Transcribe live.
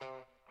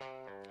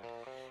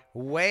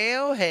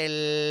Well,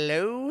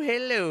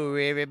 hello,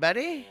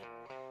 everybody.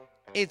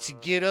 It's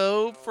good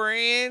old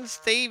friend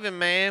Steven,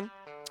 man.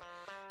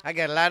 I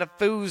got a lot of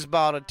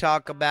foosball to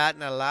talk about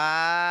and a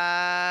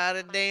lot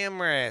of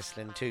damn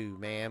wrestling, too,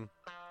 man.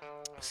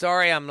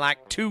 Sorry I'm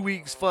like 2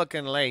 weeks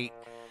fucking late,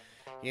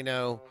 you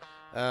know.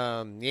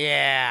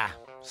 Yeah.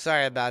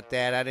 Sorry about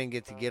that. I didn't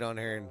get to get on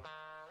here and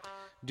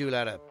do a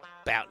lot of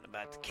bouting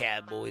about the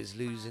Cowboys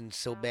losing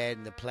so bad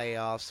in the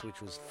playoffs,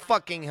 which was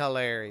fucking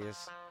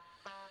hilarious.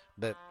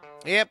 But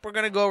yep, we're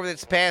gonna go over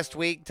this past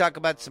week, talk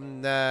about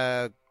some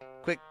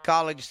quick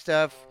college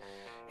stuff,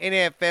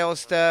 NFL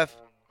stuff,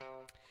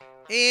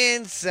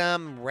 and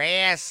some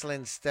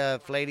wrestling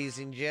stuff, ladies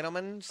and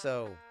gentlemen.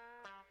 So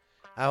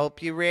I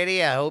hope you're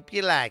ready. I hope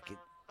you like it.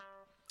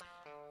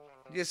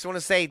 Just want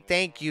to say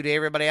thank you to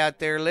everybody out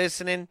there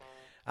listening.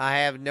 I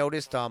have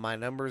noticed all my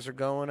numbers are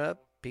going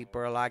up.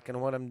 People are liking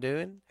what I'm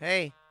doing.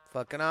 Hey,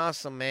 fucking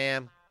awesome,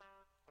 man.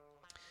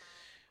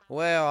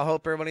 Well, I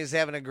hope everybody's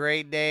having a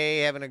great day,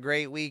 having a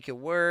great week at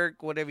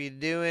work, whatever you're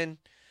doing.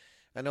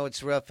 I know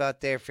it's rough out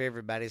there for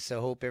everybody, so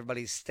I hope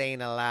everybody's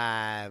staying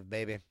alive,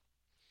 baby.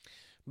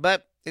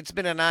 But it's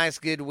been a nice,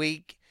 good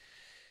week.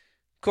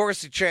 Of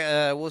course,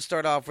 we'll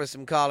start off with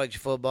some college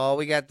football.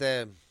 We got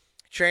the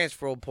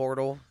transfer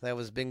portal that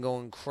was been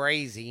going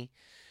crazy.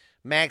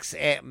 Mass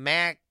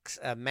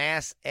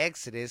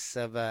exodus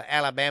of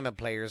Alabama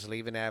players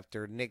leaving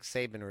after Nick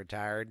Saban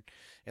retired,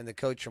 and the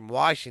coach from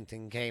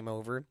Washington came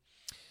over.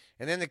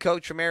 And then the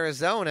coach from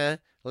Arizona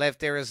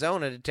left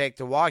Arizona to take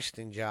the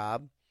Washington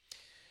job.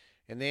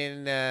 And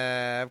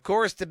then, of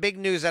course, the big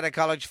news out of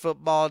college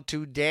football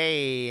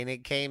today, and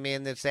it came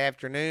in this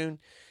afternoon.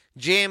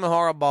 Jim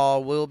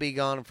Harbaugh will be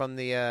gone from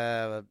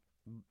the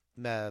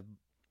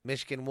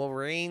Michigan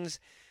Wolverines.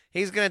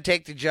 He's going to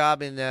take the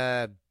job in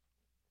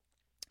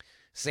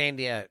San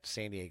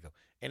Diego,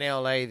 in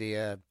L.A.,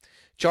 the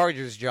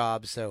Chargers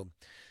job. So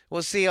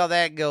we'll see how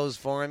that goes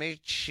for him. It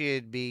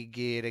should be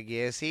good, I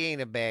guess. He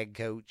ain't a bad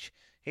coach.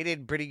 He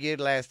did pretty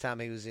good last time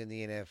he was in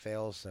the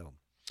NFL, so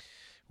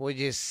we'll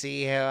just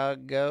see how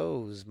it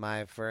goes,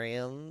 my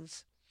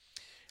friends.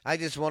 I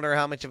just wonder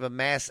how much of a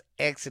mass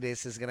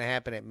exodus is going to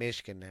happen at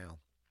Michigan now.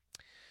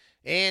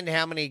 And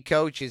how many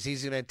coaches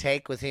he's going to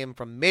take with him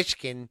from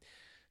Michigan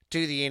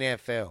to the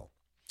NFL.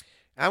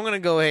 I'm going to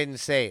go ahead and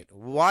say it.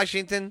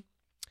 Washington,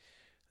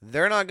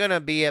 they're not going to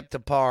be up to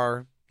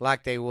par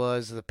like they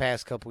was the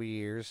past couple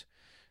years.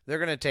 They're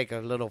going to take a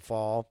little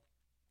fall.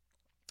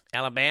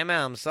 Alabama,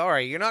 I'm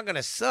sorry, you're not going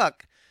to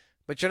suck,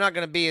 but you're not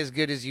going to be as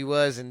good as you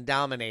was and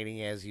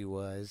dominating as you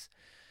was.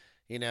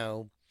 You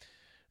know,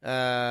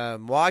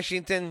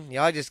 Washington,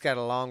 y'all just got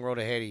a long road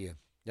ahead of you.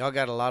 Y'all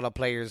got a lot of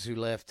players who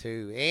left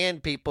too,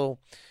 and people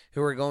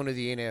who are going to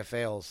the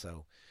NFL.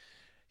 So,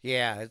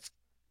 yeah, it's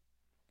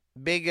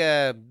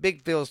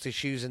big fills to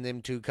shoes in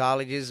them two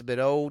colleges. But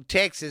old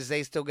Texas,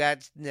 they still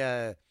got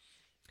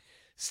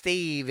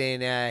Steve,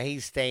 and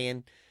he's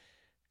staying.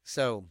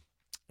 So,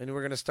 and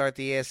we're going to start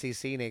the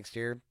SEC next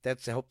year. I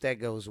hope that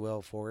goes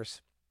well for us.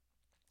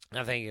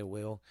 I think it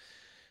will.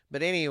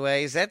 But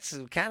anyways, that's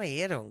kind of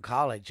it on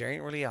college. There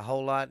ain't really a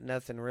whole lot,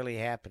 nothing really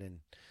happening.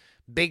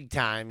 Big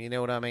time, you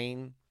know what I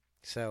mean?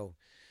 So,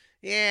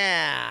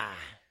 yeah.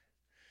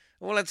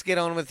 Well, let's get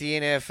on with the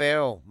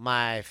NFL,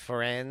 my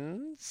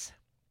friends.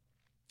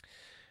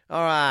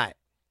 All right.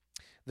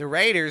 The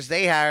Raiders,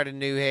 they hired a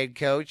new head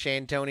coach,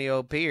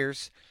 Antonio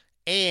Pierce.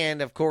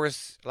 And, of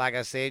course, like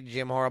I said,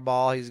 Jim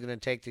Harbaugh, he's going to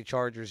take the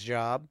Chargers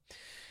job.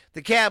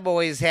 The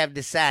Cowboys have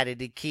decided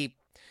to keep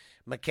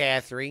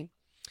McCaffrey.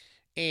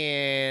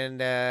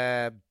 And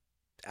I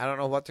don't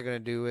know what they're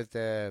going to do with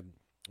the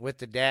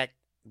Dak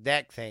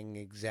thing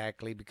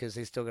exactly, because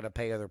they still got to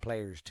pay other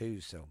players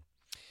too. So,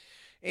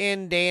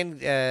 and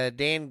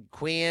Dan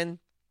Quinn,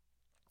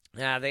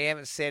 they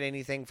haven't said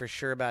anything for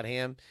sure about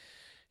him.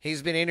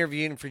 He's been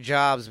interviewing for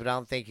jobs, but I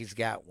don't think he's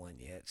got one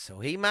yet. So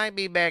he might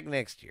be back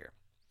next year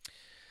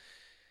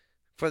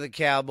for the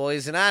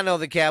Cowboys, and I know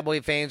the Cowboy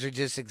fans are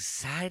just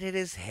excited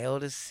as hell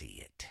to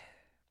see it.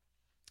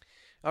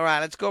 All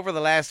right, let's go over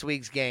the last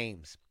week's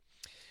games.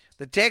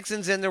 The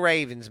Texans and the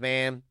Ravens,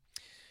 man.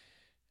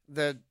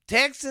 The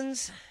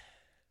Texans,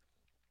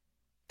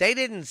 they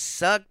didn't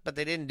suck, but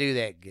they didn't do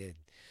that good.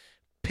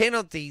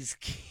 Penalties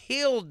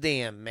killed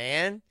them,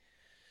 man.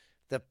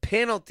 The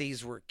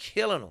penalties were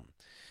killing them.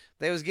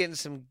 They was getting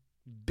some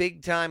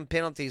big-time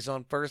penalties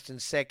on first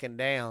and second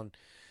down,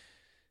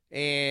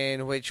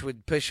 and which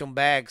would push them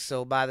back.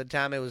 So by the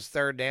time it was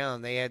third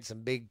down, they had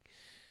some big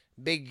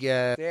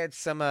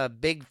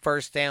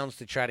first downs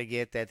to try to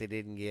get that they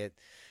didn't get.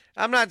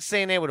 I'm not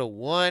saying they would have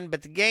won,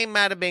 but the game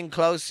might have been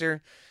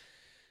closer.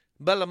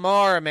 But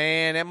Lamar,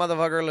 man, that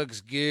motherfucker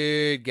looks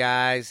good,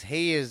 guys.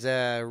 He is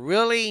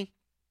really,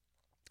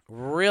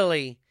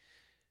 really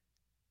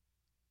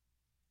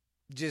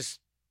just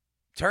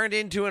turned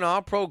into an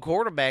all-pro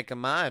quarterback, in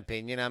my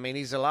opinion. I mean,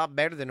 he's a lot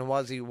better than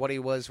what he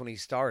was when he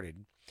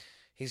started.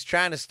 He's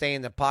trying to stay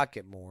in the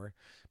pocket more,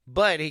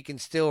 but he can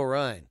still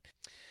run.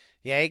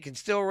 Yeah, he can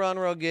still run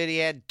real good. He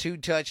had 2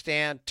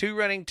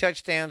 running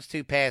touchdowns,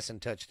 2 passing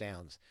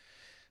touchdowns.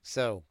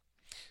 So,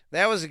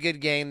 That was a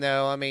good game,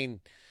 though. I mean,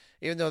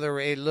 even though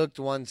it looked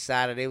one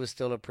sided, it was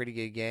still a pretty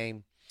good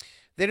game.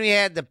 Then we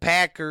had the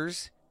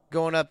Packers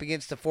going up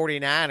against the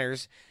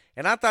 49ers.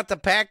 And I thought the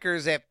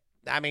Packers, they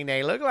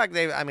look like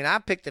I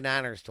picked the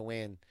Niners to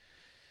win.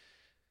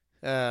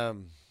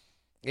 Um,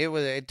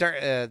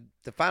 the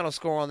final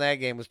score on that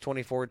game was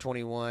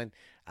 24-21.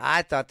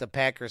 I thought the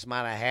Packers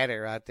might have had it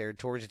right there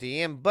towards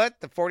the end, but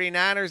the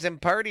 49ers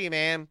and Purdy,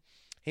 man,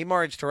 he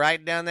marched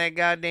right down that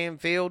goddamn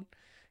field,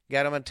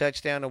 got him a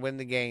touchdown to win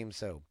the game.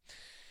 So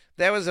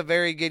that was a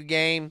very good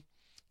game.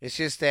 It's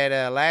just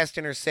that last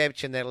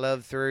interception that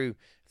Love threw,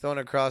 thrown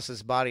across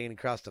his body and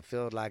across the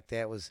field like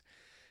that, was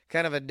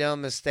kind of a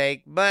dumb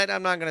mistake. But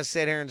I'm not going to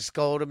sit here and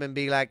scold him and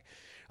be like,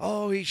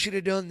 oh, he should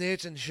have done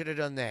this and should have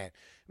done that.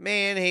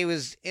 Man, he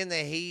was in the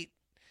heat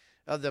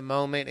of the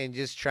moment and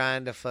just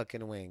trying to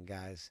fucking win,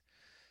 guys.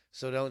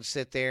 So don't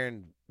sit there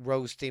and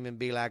roast him and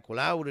be like, well,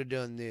 I would have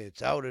done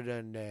this. I would have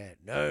done that.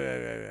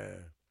 No.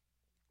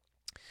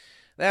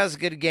 That was a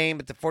good game,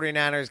 but the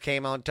 49ers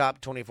came on top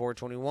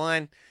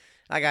 24-21.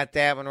 I got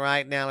that one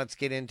right. Now let's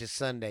get into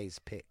Sunday's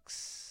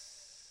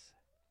picks.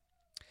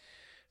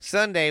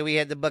 Sunday, we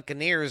had the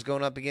Buccaneers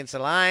going up against the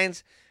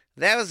Lions.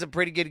 That was a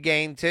pretty good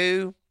game,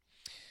 too.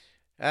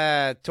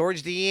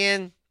 Towards the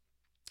end,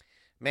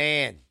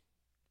 man,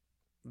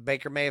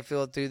 Baker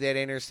Mayfield threw that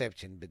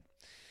interception, but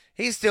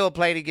he still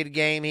played a good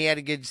game. He had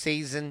a good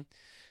season,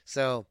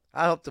 so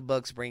I hope the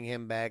Bucs bring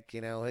him back. He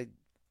did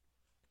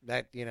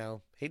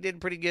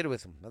pretty good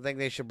with them. I think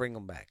they should bring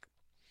him back.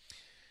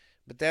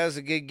 But that was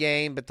a good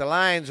game. But the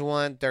Lions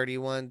won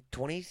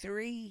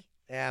 31-23.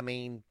 I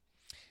mean,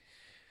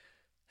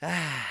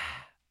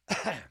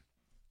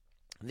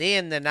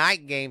 then the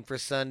night game for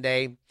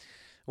Sunday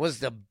was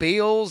the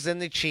Bills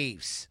and the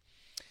Chiefs.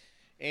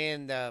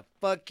 And the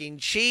fucking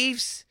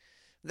Chiefs,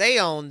 they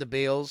own the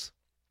Bills.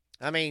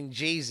 I mean,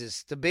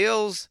 Jesus. The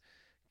Bills,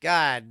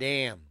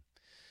 goddamn.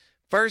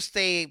 First,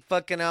 they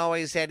fucking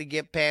always had to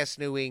get past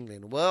New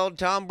England. Well,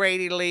 Tom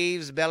Brady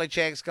leaves,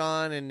 Belichick's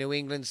gone, and New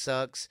England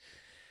sucks.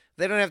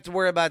 They don't have to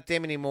worry about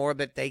them anymore,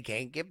 but they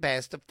can't get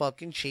past the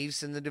fucking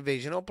Chiefs in the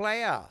divisional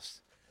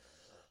playoffs.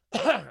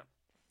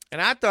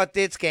 And I thought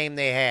this game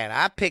they had.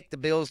 I picked the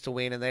Bills to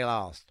win, and they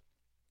lost.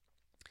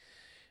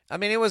 I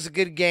mean, it was a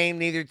good game.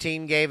 Neither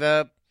team gave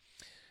up.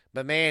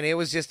 But, man, it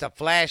was just a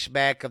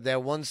flashback of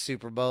that one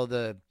Super Bowl,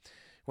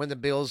 when the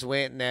Bills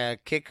went and the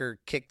kicker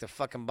kicked the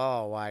fucking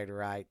ball wide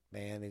right,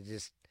 man. It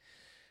just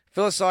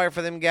feel sorry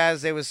for them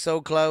guys. They was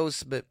so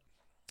close, but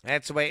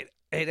that's the way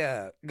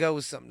it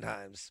goes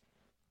sometimes.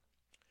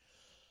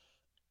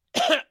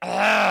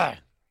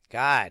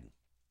 God.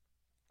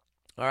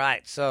 All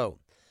right, so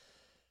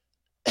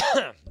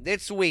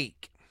this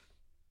week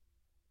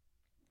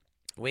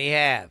we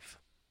have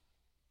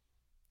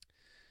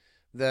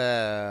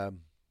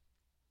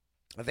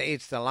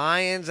it's the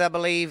Lions, I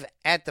believe,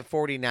 at the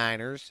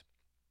 49ers.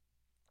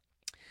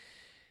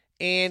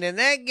 And in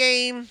that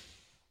game,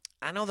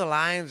 I know the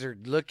Lions are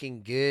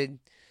looking good.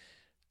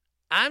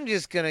 I'm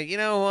just going to, you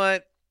know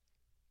what?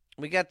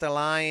 We got the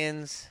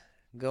Lions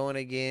going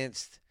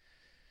against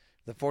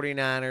the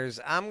 49ers.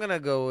 I'm going to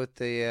go with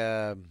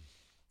the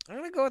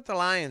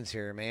Lions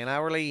here, man. I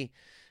really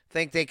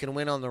think they can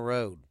win on the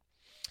road.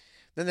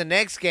 Then the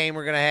next game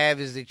we're going to have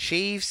is the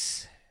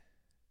Chiefs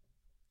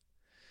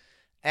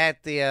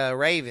at the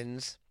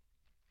Ravens.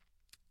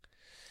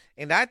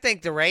 And I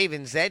think the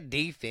Ravens, that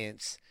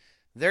defense,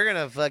 they're going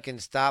to fucking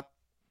stop.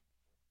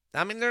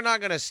 I mean, they're not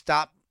going to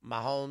stop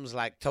Mahomes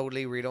like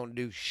totally where he don't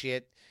do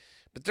shit.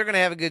 But they're going to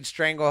have a good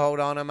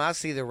stranglehold on him. I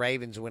see the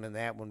Ravens winning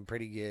that one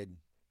pretty good.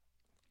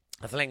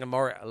 I think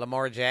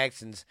Lamar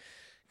Jackson's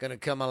going to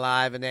come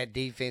alive, and that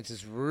defense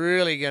is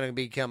really going to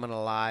be coming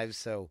alive.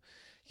 So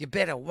you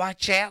better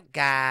watch out,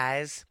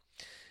 guys.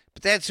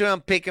 But that's who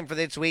I'm picking for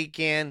this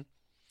weekend.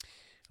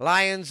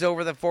 Lions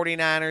over the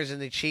 49ers and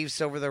the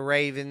Chiefs over the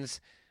Ravens.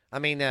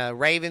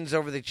 Ravens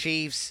over the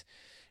Chiefs.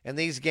 And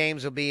these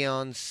games will be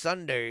on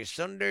Sunday.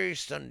 And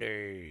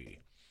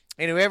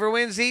whoever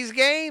wins these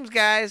games,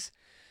 guys,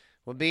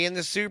 will be in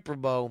the Super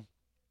Bowl.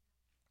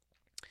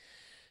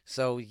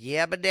 So,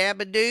 yabba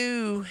dabba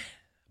doo.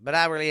 But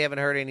I really haven't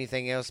heard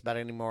anything else about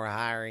any more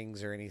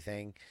hirings or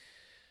anything.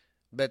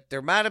 But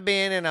there might have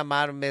been, and I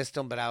might have missed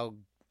them. But I'm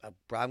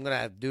going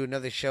to do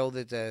another show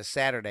that's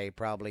Saturday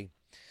probably.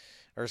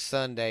 Or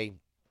Sunday.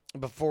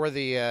 Before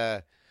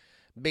the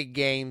big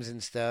games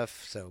and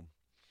stuff. So,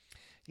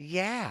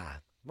 yeah.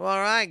 Well,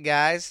 all right,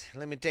 guys.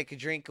 Let me take a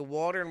drink of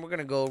water, and we're going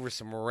to go over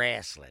some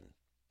wrestling.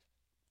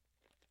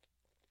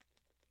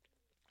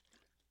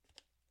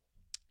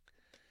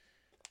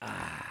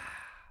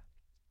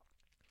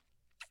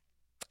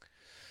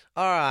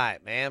 All right,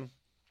 man.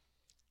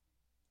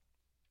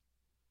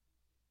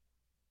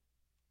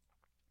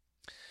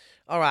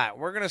 All right,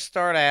 we're going to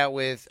start out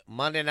with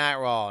Monday Night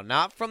Raw.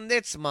 Not from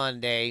this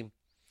Monday,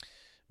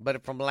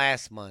 but from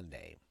last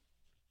Monday.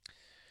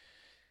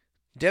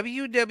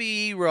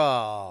 WWE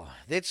Raw.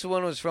 This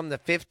one was from the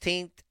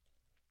 15th.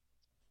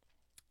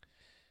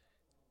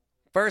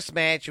 First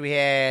match we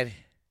had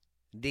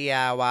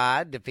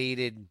DIY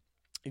defeated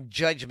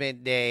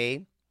Judgment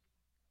Day.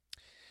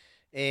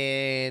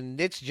 And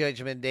this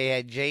Judgment Day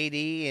had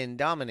JD and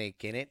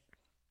Dominic in it.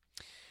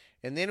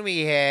 And then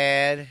we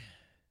had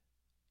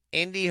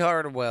Indy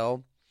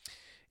Hartwell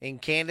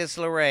and Candice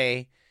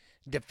LeRae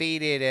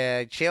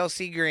defeated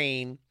Chelsea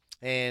Green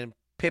and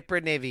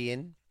Pippa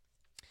Nivian.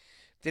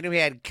 Then we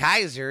had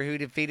Kaiser, who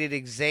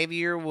defeated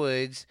Xavier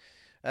Woods.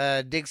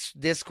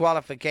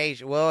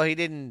 Disqualification. Well, he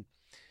didn't.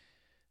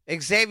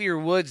 Xavier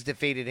Woods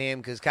defeated him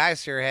because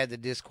Kaiser had the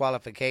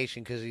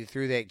disqualification because he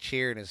threw that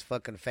chair in his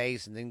fucking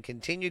face and then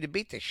continued to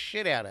beat the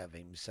shit out of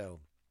him. So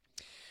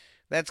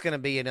that's going to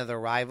be another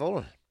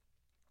rival.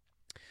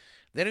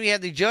 Then we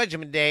had the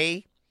Judgment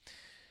Day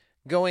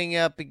going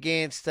up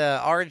against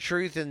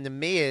R-Truth and The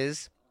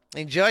Miz.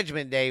 And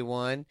Judgment Day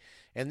won.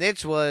 And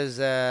this was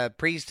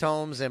Priest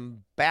Holmes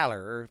and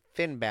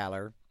Finn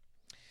Balor.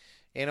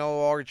 And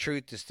old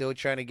R-Truth is still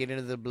trying to get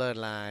into the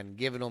bloodline,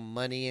 giving them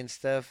money and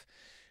stuff.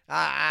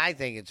 I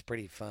think it's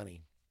pretty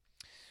funny.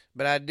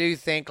 But I do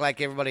think,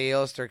 like everybody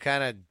else, they're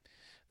kind of,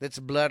 this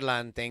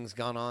bloodline thing's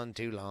gone on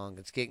too long.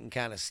 It's getting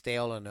kind of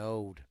stale and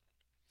old.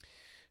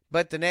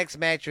 But the next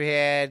match we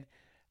had,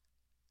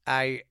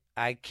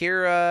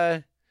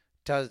 Akira,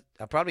 I'm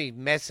probably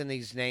messing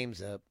these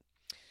names up.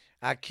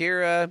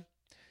 Akira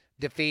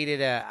defeated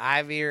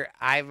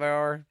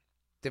Ivar,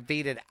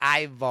 defeated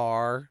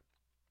Ivar.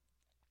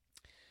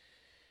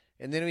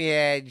 And then we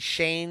had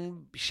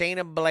Shayna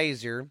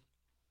Baszler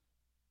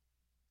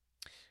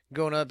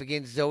going up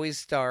against Zoe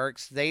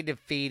Starks. They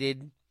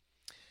defeated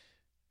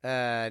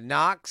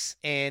Nox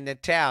and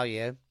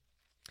Natalia.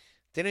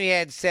 Then we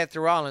had Seth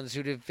Rollins,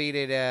 who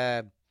defeated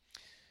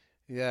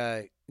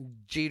Jinder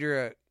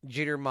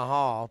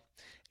Mahal.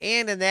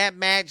 And in that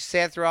match,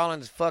 Seth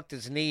Rollins fucked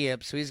his knee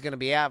up, so he's going to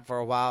be out for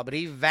a while. But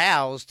he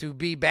vows to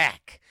be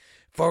back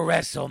for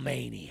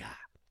WrestleMania.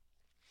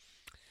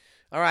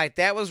 All right,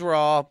 that was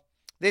Raw.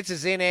 This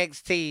is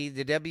NXT,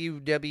 the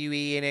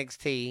WWE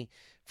NXT,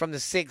 from the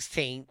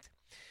 16th.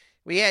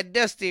 We had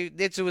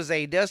this was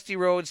a Dusty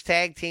Rhodes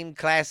Tag Team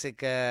Classic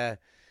first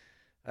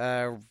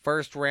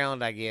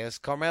round, I guess.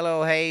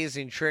 Carmelo Hayes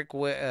and Trick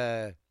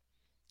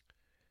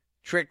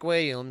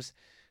Williams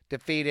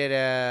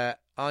defeated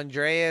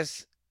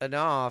Andreas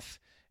Enoff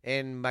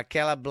and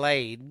Michaela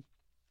Blade.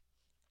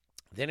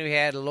 Then we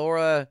had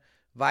Laura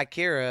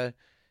Vikera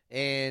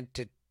and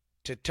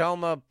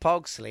Tatoma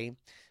Poxley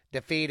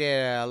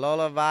defeated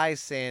Lola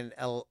Vice and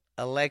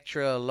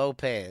Elektra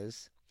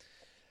Lopez.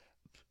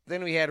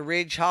 Then we had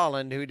Ridge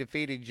Holland, who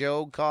defeated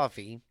Joe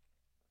Coffey.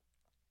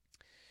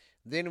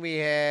 Then we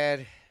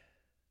had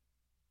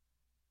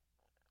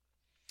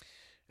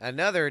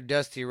another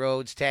Dusty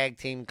Rhodes Tag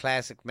Team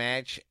Classic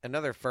match,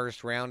 another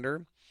first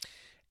rounder.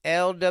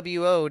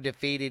 LWO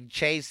defeated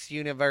Chase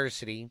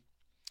University.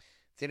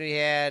 Then we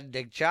had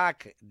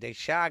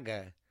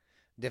Deshaga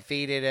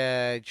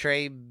defeated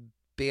Trey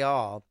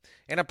Bial.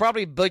 And I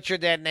probably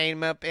butchered that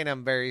name up, and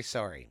I'm very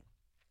sorry.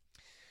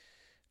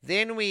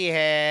 Then we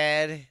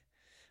had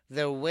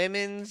the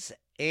Women's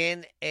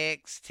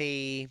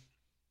NXT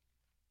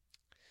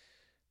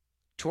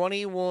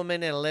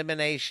 20-woman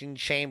Elimination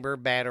Chamber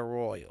Battle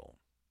Royal.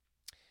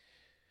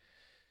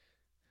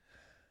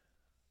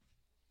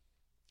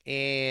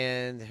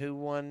 And who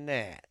won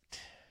that?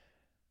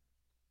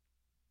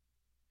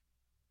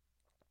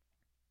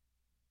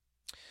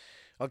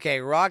 Okay,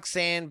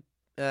 Roxanne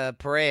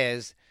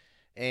Perez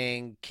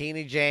and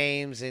Keena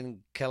James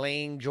and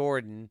Colleen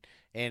Jordan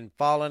and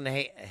Fallon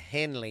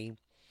Henley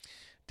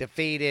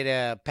defeated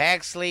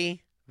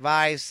Paxley,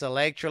 Vice,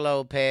 Elektra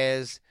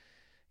Lopez,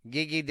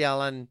 Gigi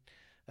Dillon,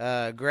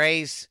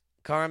 Grace,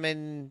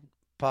 Carmen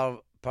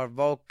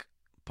Parvok,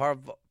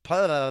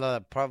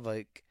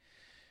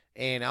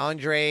 and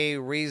Andre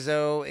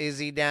Rizzo,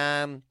 Izzy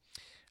Dime,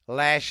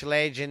 Lash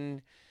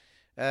Legend,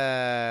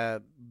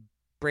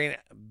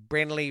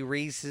 Brindley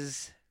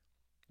Reese,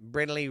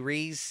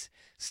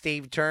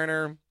 Stevie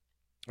Turner,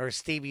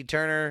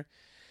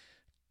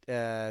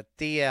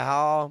 Thea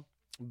Hall,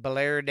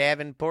 Blair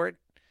Davenport,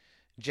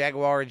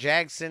 Jaguar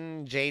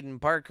Jackson, Jaden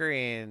Parker,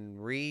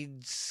 and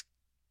Reed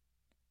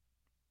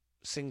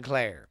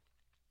Sinclair.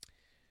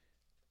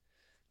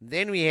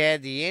 Then we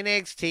had the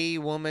NXT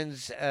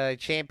Women's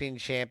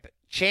Championship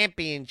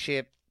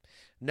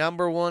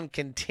number one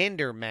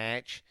contender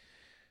match.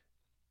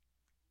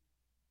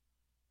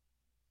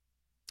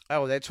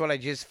 Oh, that's what I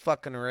just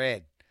fucking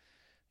read.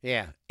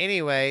 Yeah.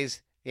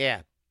 Anyways,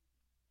 yeah.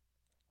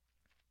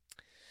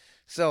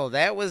 So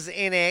that was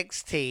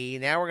NXT.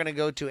 Now we're going to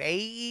go to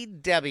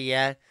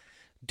AEW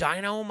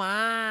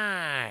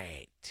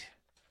Dynamite.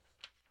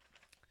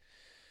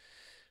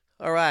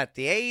 All right.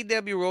 The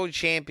AEW World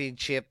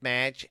Championship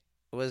match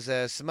was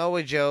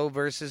Samoa Joe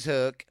versus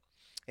Hook.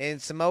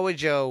 And Samoa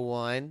Joe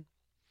won.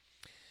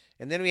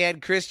 And then we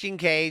had Christian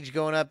Cage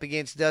going up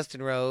against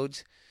Dustin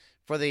Rhodes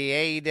for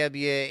the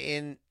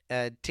AEW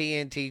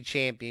TNT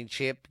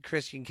Championship.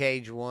 Christian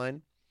Cage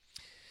won.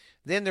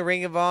 Then the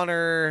Ring of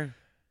Honor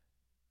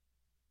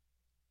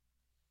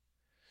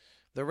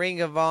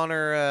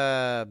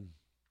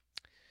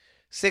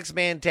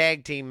six-man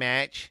tag team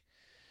match.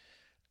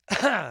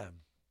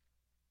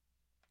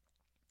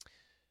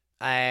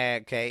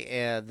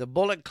 The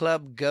Bullet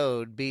Club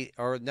Gold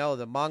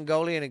the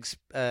Mongolian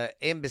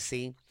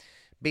embassy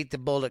beat the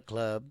Bullet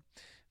Club.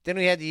 Then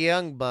we had the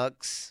Young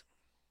Bucks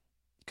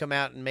come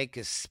out and make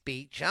a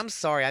speech. I'm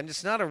sorry, I'm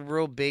just not a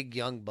real big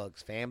Young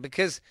Bucks fan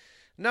because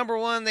number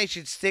one, they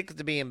should stick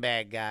to being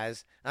bad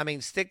guys. I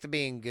mean, stick to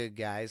being good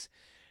guys.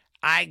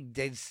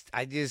 They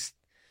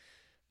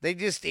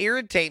just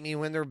irritate me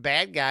when they're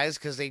bad guys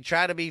because they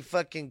try to be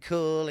fucking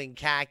cool and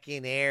cocky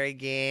and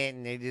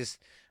arrogant, and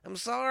I'm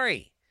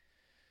sorry.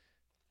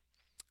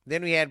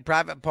 Then we had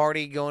Private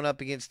Party going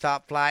up against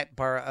Top Flight.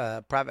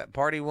 Private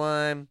Party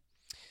won.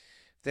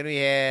 Then we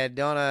had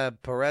Donna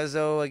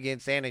Perezzo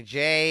against Anna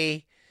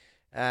Jay.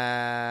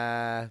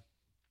 Anna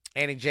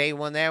Jay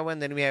won that one.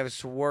 Then we have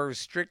Swerve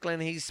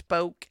Strickland. He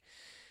spoke.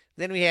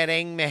 Then we had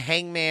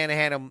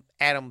Hangman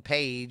Adam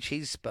Page.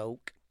 He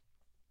spoke.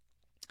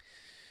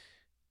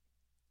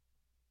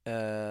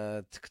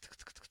 I'm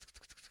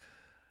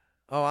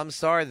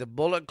sorry. The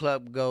Bullet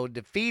Club Gold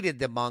defeated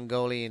the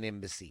Mongolian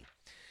embassy.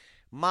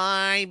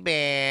 My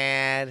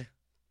bad.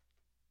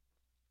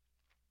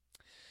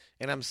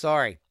 And I'm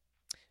sorry.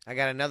 I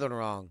got another one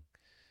wrong.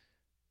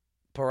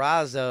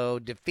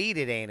 Perazzo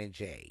defeated Anna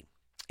Jay.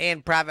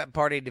 And Private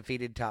Party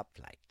defeated Top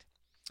Flight.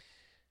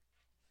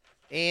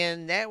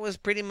 And that was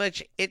pretty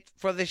much it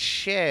for the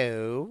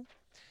show.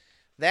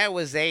 That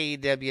was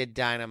AEW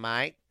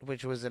Dynamite,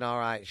 which was an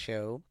alright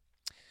show.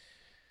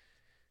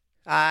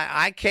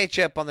 I catch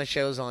up on the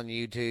shows on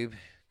YouTube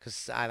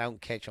because I don't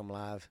catch them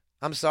live.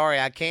 I'm sorry,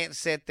 I can't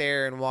sit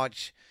there and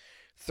watch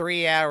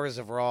 3 hours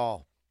of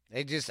Raw.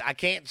 I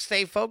can't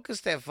stay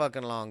focused that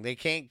fucking long. They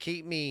can't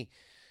keep me,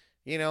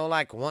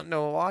 like wanting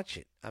to watch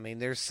it. I mean,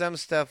 there's some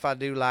stuff I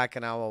do like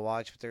and I will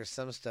watch, but there's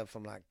some stuff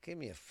I'm like, give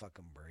me a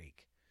fucking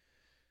break.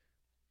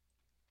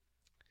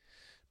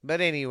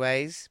 But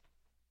anyways,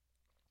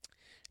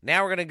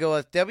 now we're going to go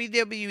with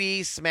WWE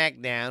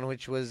SmackDown,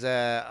 which was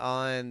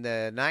on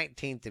the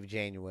 19th of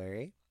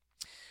January,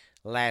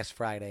 last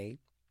Friday.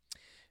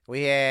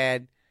 We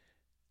had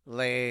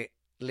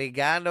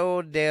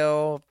Legado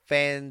del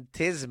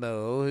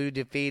Fantasma, who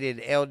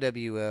defeated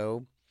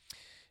LWO.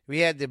 We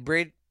had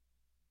the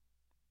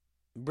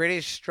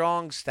British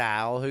Strong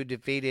Style, who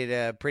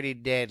defeated Pretty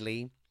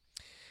Deadly.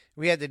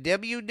 We had the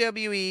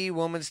WWE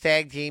Women's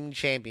Tag Team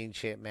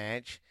Championship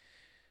match.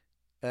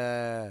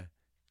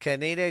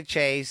 Kanita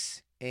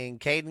Chase and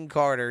Caden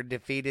Carter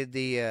defeated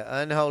the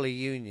Unholy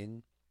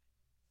Union.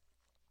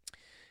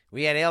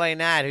 We had LA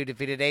Knight, who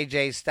defeated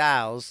AJ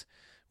Styles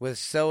with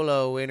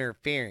Solo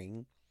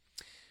interfering.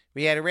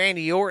 We had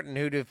Randy Orton,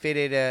 who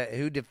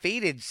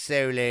defeated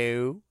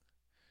Solo,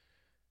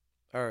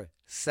 or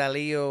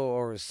Salio,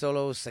 or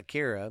Solo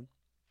Sakura.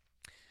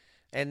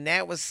 And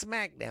that was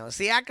SmackDown.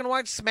 See, I can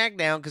watch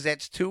SmackDown because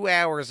that's 2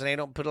 hours and they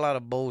don't put a lot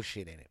of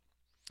bullshit in it.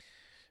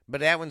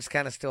 But that one's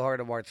kind of still hard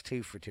to watch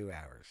too for 2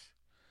 hours.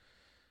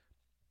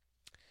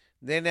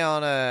 Then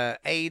on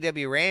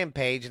AEW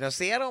Rampage, now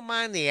see, I don't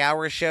mind the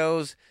hour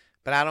shows,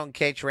 but I don't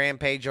catch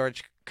Rampage or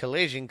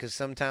Collision because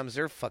sometimes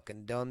they're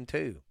fucking dumb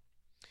too.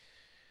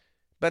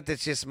 But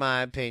that's just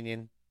my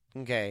opinion.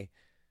 Okay.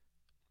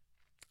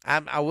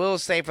 I will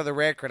say for the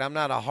record, I'm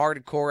not a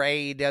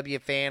hardcore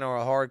AEW fan or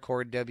a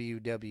hardcore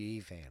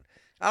WWE fan.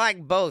 I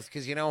like both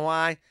because you know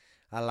why?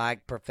 I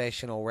like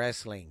professional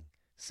wrestling.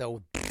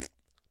 So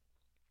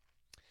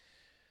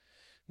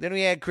then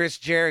we had Chris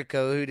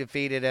Jericho, who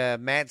defeated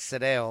Matt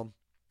Sydal.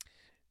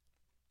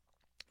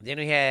 Then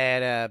we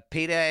had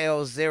Pita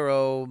El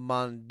Zero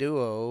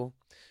Monduo,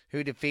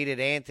 who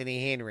defeated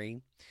Anthony Henry.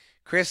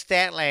 Chris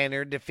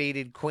Statlander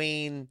defeated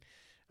Queen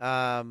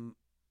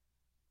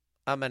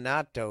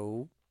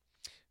Amato.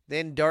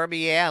 Then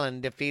Darby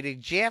Allin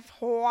defeated Jeff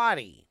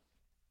Hardy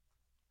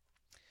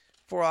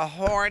for a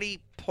Hardy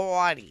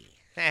party.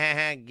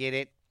 Get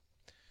it?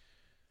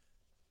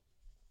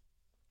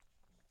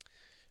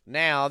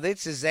 Now,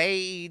 this is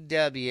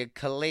AEW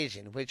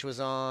Collision, which was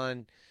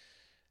on,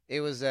 it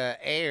was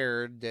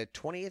aired the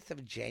 20th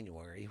of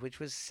January, which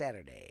was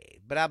Saturday.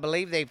 But I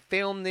believe they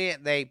film it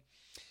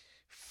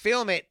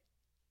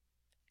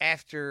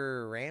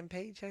after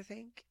Rampage, I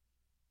think.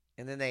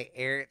 And then they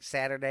air it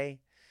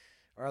Saturday.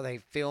 Or they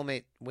film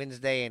it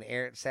Wednesday and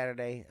air it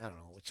Saturday. I don't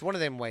know. It's one of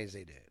them ways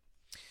they do it.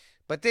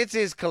 But this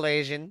is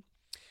Collision.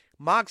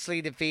 Moxley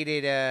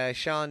defeated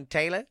Sean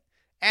Taylor.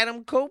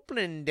 Adam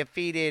Copeland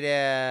defeated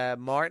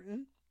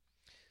Martin.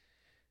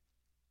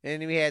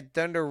 And we had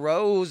Thunder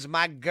Rose.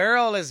 My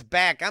girl is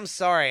back. I'm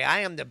sorry.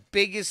 I am the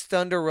biggest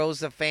Thunder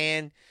Rosa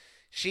fan.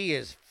 She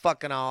is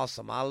fucking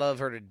awesome. I love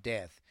her to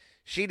death.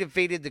 She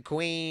defeated the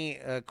Queen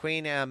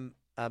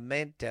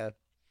Amenta.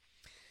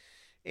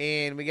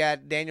 And we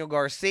got Daniel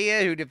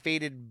Garcia, who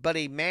defeated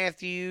Buddy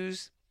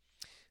Matthews.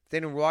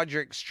 Then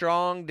Roderick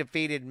Strong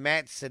defeated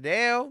Matt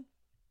Sydal.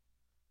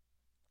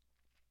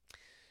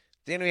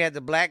 Then we had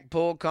the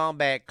Blackpool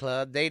Combat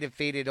Club. They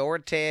defeated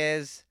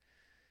Ortiz.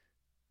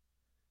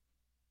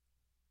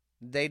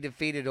 And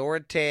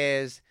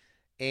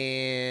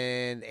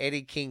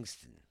Eddie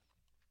Kingston.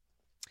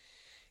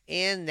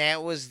 And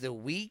that was the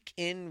week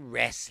in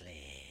wrestling.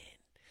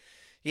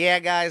 Yeah,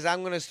 guys,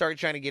 I'm going to start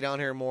trying to get on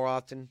here more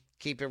often,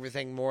 keep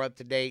everything more up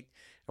to date.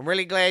 I'm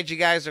really glad you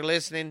guys are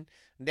listening,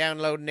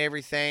 downloading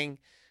everything.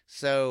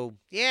 So,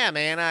 yeah,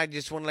 man, I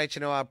just want to let you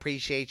know I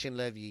appreciate you and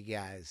love you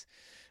guys.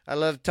 I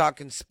love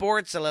talking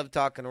sports. I love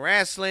talking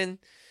wrestling.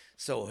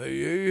 So,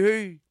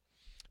 hey.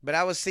 But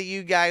I will see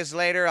you guys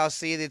later. I'll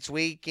see you this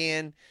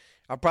weekend.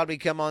 I'll probably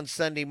come on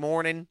Sunday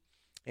morning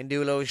and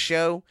do a little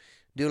show,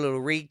 do a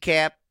little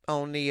recap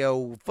on the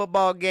old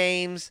football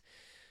games.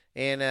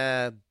 And,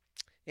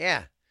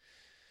 yeah.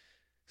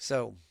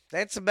 So,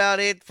 that's about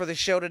it for the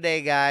show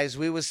today, guys.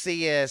 We will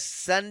see you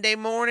Sunday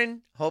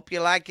morning. Hope you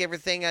like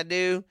everything I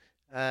do.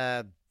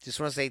 Just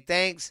want to say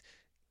thanks.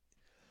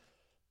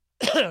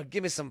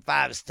 Give me some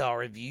 5-star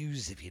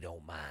reviews if you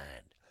don't mind.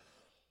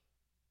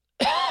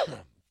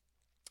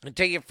 And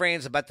tell your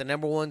friends about the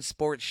 #1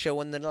 sports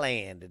show in the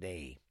land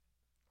today.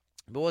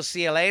 But we'll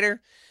see you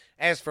later.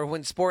 As for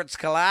When Sports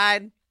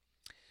Collide,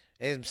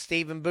 I'm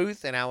Stephen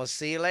Booth, and I will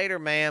see you later,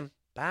 man.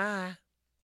 Bye.